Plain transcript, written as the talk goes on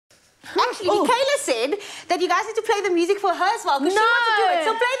Actually, Michaela said that you guys need to play the music for her as well, because she wants to do it.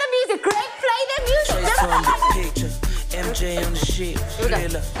 So play the music. Greg, play the music. MJ on the shit.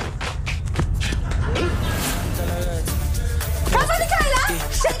 Come on, Michaela.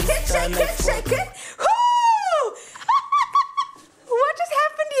 Shake it, shake it, shake it. What just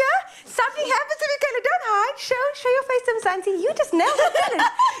happened here? Something happened to Michaela. Don't hide. Show your face to Santi. You just nailed it, didn't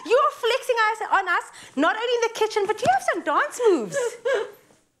it? You are flexing on us, not only in the kitchen, but you have some dance moves.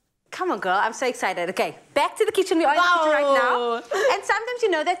 Come on, girl. I'm so excited. Okay, back to the kitchen. We are in the kitchen right now. And sometimes you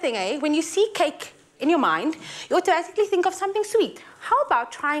know that thing, eh? When you see cake in your mind, you automatically think of something sweet. How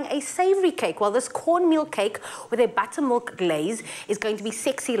about trying a savory cake? Well, this cornmeal cake with a buttermilk glaze is going to be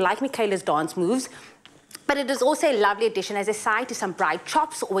sexy like Michaela's dance moves. But it is also a lovely addition as a side to some fried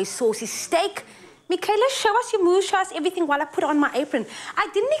chops or a saucy steak. Michaela, show us your moves, show us everything while I put on my apron. I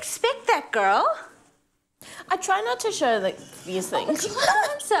didn't expect that, girl. I try not to show these things. You were a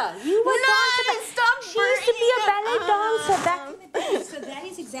dancer. You were a dancer. Stop. She used to be a ballet dancer back in the day. So that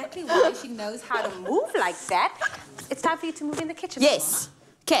is exactly why she knows how to move like that. It's time for you to move in the kitchen. Yes.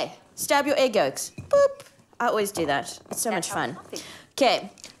 Okay, stab your egg yolks. Boop. I always do that. It's so much fun.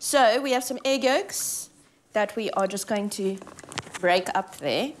 Okay, so we have some egg yolks that we are just going to break up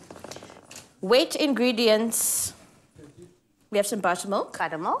there. Wet ingredients. We have some buttermilk.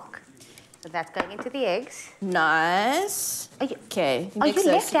 Buttermilk. So that's going into the eggs. Nice. Okay. Are you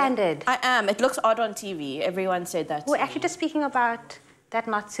left-handed? I am. It looks odd on TV. Everyone said that. We're actually just speaking about that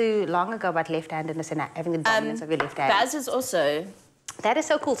not too long ago, about left-handedness and having the dominance of your left hand. Baz is also. That is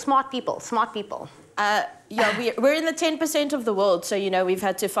so cool. Smart people. Smart people. Yeah, we're in the 10% of the world, so, you know, we've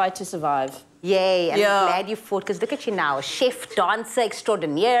had to fight to survive. Yay, and I'm glad you fought, because look at you now, chef, dancer,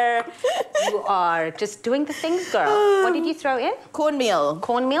 extraordinaire. You are just doing the things, girl. What did you throw in? Cornmeal.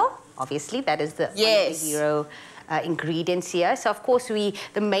 Cornmeal? Obviously, that is the one of the hero ingredients here. So, of course, the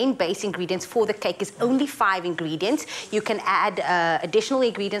main base ingredients for the cake is only 5 ingredients. You can add additional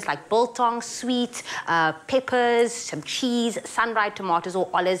ingredients like biltong, sweet, peppers, some cheese, sun-dried tomatoes or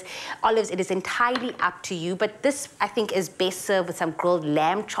olives. It is entirely up to you, but this, I think, is best served with some grilled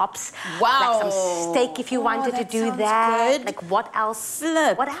lamb chops. Wow. Like some steak if you wanted to do that. Good. Like, what else?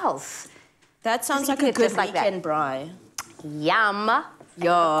 Flip. What else? That sounds like a good weekend braai. Yum.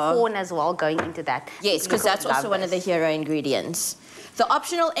 Yeah. Corn as well going into that. Yes, because that's also one of the hero ingredients. The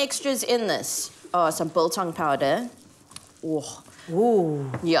optional extras in this are some biltong powder. Oh. Ooh.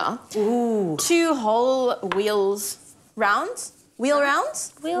 Yeah. Ooh. 2 whole wheel rounds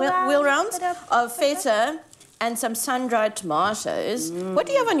of feta and some sun-dried tomatoes. What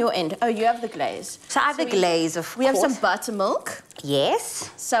do you have on your end? Oh, you have the glaze. So I have the glaze, of course. We have some buttermilk.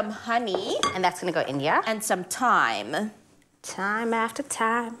 Yes. Some honey. And that's going to go in here. And some thyme. Time after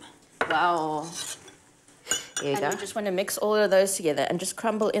time. Wow. Here you go. You just want to mix all of those together and just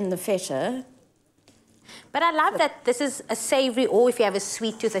crumble in the feta. But I love that this is a savoury, or if you have a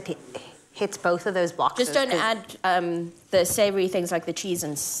sweet tooth, that hits both of those boxes. Just don't add the savoury things like the cheese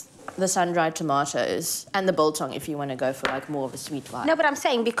and the sun-dried tomatoes and the biltong if you want to go for like more of a sweet vibe. No, but I'm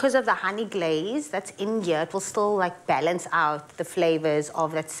saying because of the honey glaze that's in here, it will still like balance out the flavours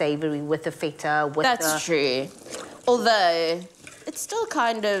of that savoury with the feta. That's true. Although, it's still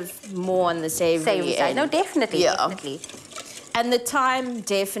kind of more on the savoury side. No, definitely, definitely. And the thyme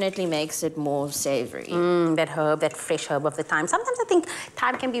definitely makes it more savoury. That herb, that fresh herb of the thyme. Sometimes I think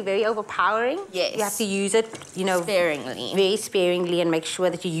thyme can be very overpowering. Yes. You have to use it, you know, sparingly. Very sparingly, and make sure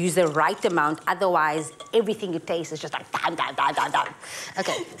that you use the right amount. Otherwise, everything you taste is just like thyme.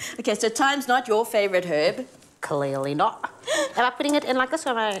 Okay. Okay, so thyme's not your favourite herb. Clearly not. Am I putting it in like this, or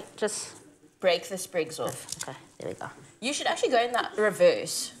am I just... break the sprigs off. Okay, there we go. You should actually go in that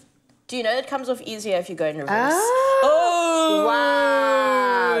reverse. Do you know it comes off easier if you go in reverse? Oh!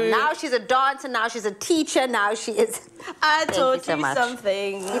 Wow! Now she's a dancer, now she's a teacher, now she is... I taught you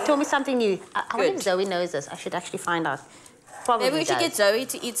something. You taught me something new. I wonder if Zoe knows this. I should actually find out. Probably Maybe we should get Zoe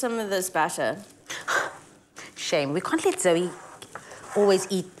to eat some of this batter. Shame. We can't let Zoe always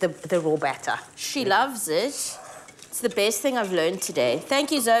eat the raw batter. She loves it. It's the best thing I've learned today.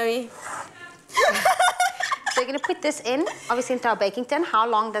 Thank you, Zoe. So you're going to put this in, obviously into our baking tin. How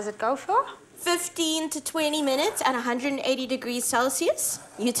long does it go for? 15 to 20 minutes at 180 degrees Celsius.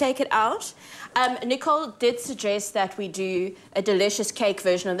 You take it out. Nicole did suggest that we do a delicious cake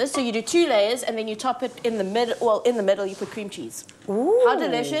version of this. So you do 2 layers and then you top it in the middle. Well, in the middle you put cream cheese. Ooh. How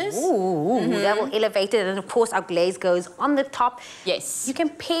delicious. Ooh. That will elevate it. And of course our glaze goes on the top. Yes. You can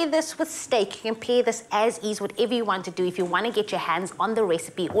pair this with steak. You can pair this as is, whatever you want to do. If you want to get your hands on the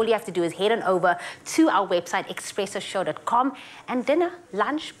recipe, all you have to do is head on over to our website, expressoshow.com, and dinner,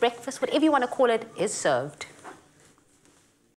 lunch, breakfast, whatever you want to call it, is served.